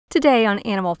Today on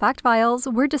Animal Fact Files,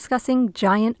 we're discussing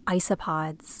giant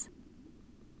isopods.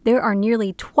 There are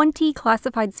nearly 20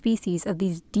 classified species of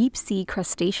these deep-sea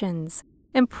crustaceans,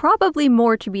 and probably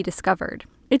more to be discovered.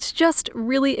 It's just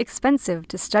really expensive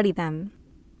to study them.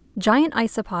 Giant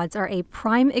isopods are a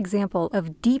prime example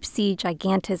of deep-sea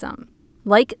gigantism.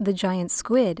 Like the giant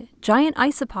squid, giant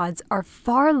isopods are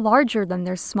far larger than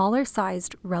their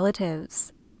smaller-sized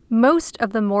relatives. Most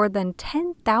of the more than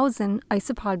 10,000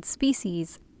 isopod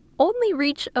species only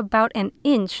reach about an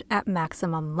inch at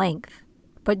maximum length.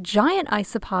 But giant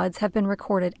isopods have been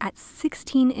recorded at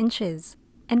 16 inches,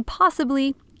 and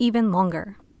possibly even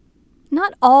longer.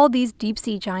 Not all these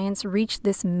deep-sea giants reach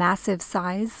this massive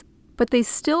size, but they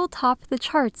still top the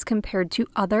charts compared to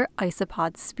other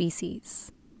isopod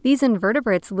species. These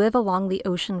invertebrates live along the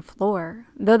ocean floor,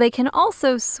 though they can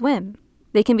also swim.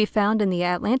 They can be found in the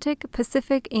Atlantic,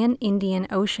 Pacific, and Indian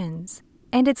Oceans,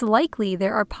 and it's likely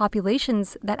there are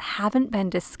populations that haven't been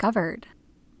discovered.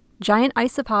 Giant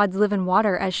isopods live in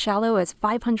water as shallow as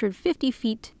 550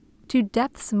 feet to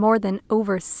depths more than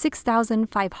over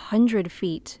 6,500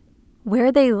 feet. Where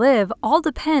they live all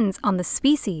depends on the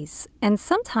species, and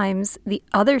sometimes the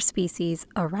other species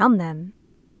around them.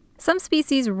 Some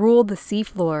species rule the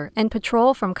seafloor and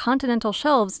patrol from continental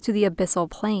shelves to the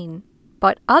abyssal plain,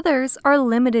 but others are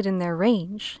limited in their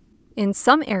range. In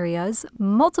some areas,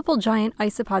 multiple giant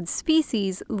isopod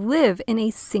species live in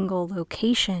a single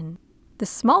location. The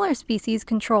smaller species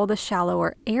control the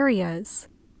shallower areas,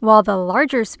 while the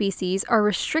larger species are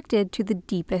restricted to the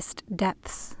deepest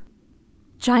depths.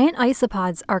 Giant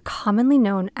isopods are commonly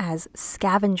known as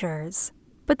scavengers,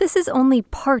 but this is only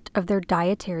part of their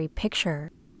dietary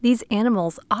picture. These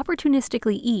animals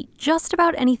opportunistically eat just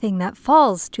about anything that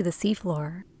falls to the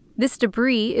seafloor. This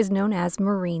debris is known as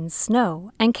marine snow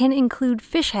and can include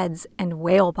fish heads and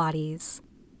whale bodies.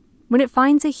 When it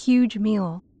finds a huge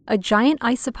meal, a giant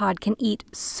isopod can eat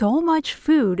so much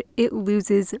food it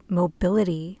loses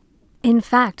mobility. In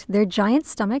fact, their giant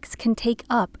stomachs can take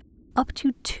up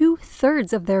to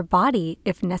 2/3 of their body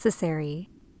if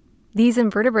necessary. These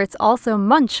invertebrates also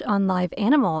munch on live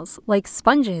animals like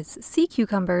sponges, sea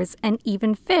cucumbers, and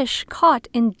even fish caught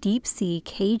in deep-sea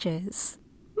cages,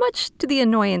 much to the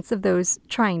annoyance of those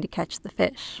trying to catch the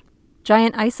fish.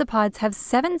 Giant isopods have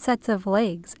 7 sets of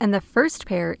legs, and the first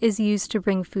pair is used to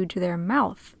bring food to their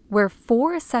mouth, where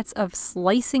 4 sets of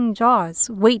slicing jaws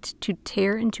wait to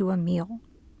tear into a meal.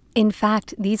 In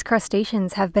fact, these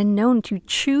crustaceans have been known to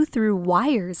chew through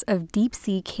wires of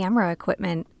deep-sea camera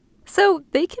equipment, so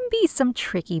they can be some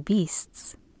tricky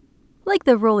beasts. Like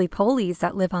the roly-polies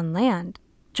that live on land,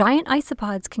 giant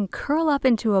isopods can curl up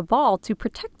into a ball to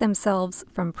protect themselves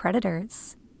from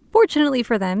predators. Fortunately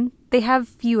for them, they have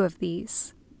few of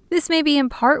these. This may be in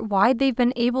part why they've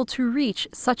been able to reach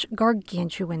such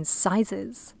gargantuan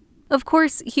sizes. Of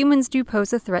course, humans do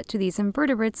pose a threat to these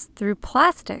invertebrates through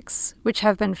plastics, which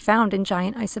have been found in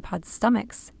giant isopod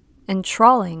stomachs, and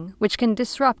trawling, which can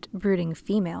disrupt brooding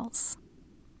females.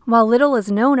 While little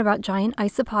is known about giant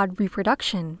isopod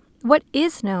reproduction, what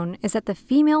is known is that the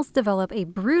females develop a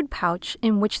brood pouch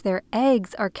in which their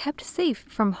eggs are kept safe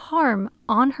from harm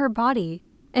on her body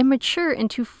and mature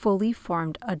into fully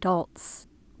formed adults.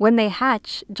 When they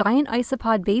hatch, giant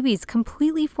isopod babies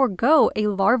completely forego a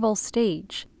larval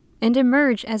stage and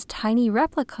emerge as tiny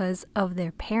replicas of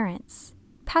their parents.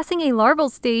 Passing a larval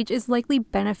stage is likely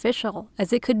beneficial,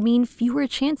 as it could mean fewer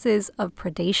chances of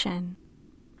predation.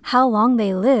 How long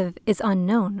they live is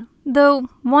unknown, though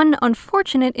one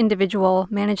unfortunate individual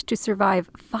managed to survive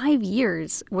 5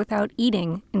 years without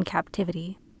eating in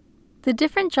captivity. The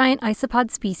different giant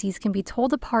isopod species can be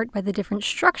told apart by the different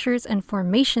structures and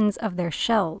formations of their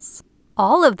shells.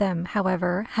 All of them,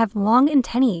 however, have long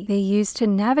antennae they use to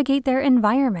navigate their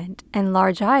environment and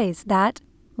large eyes that,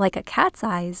 like a cat's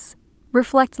eyes,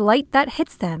 reflect light that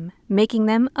hits them, making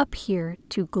them appear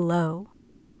to glow.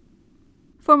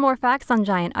 For more facts on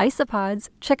giant isopods,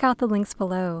 check out the links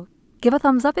below. Give a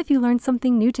thumbs up if you learned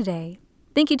something new today.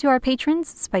 Thank you to our patrons,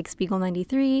 Spike Spiegel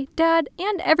 93, Dad,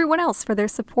 and everyone else for their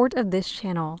support of this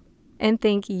channel. And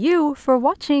thank you for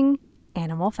watching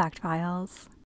Animal Fact Files.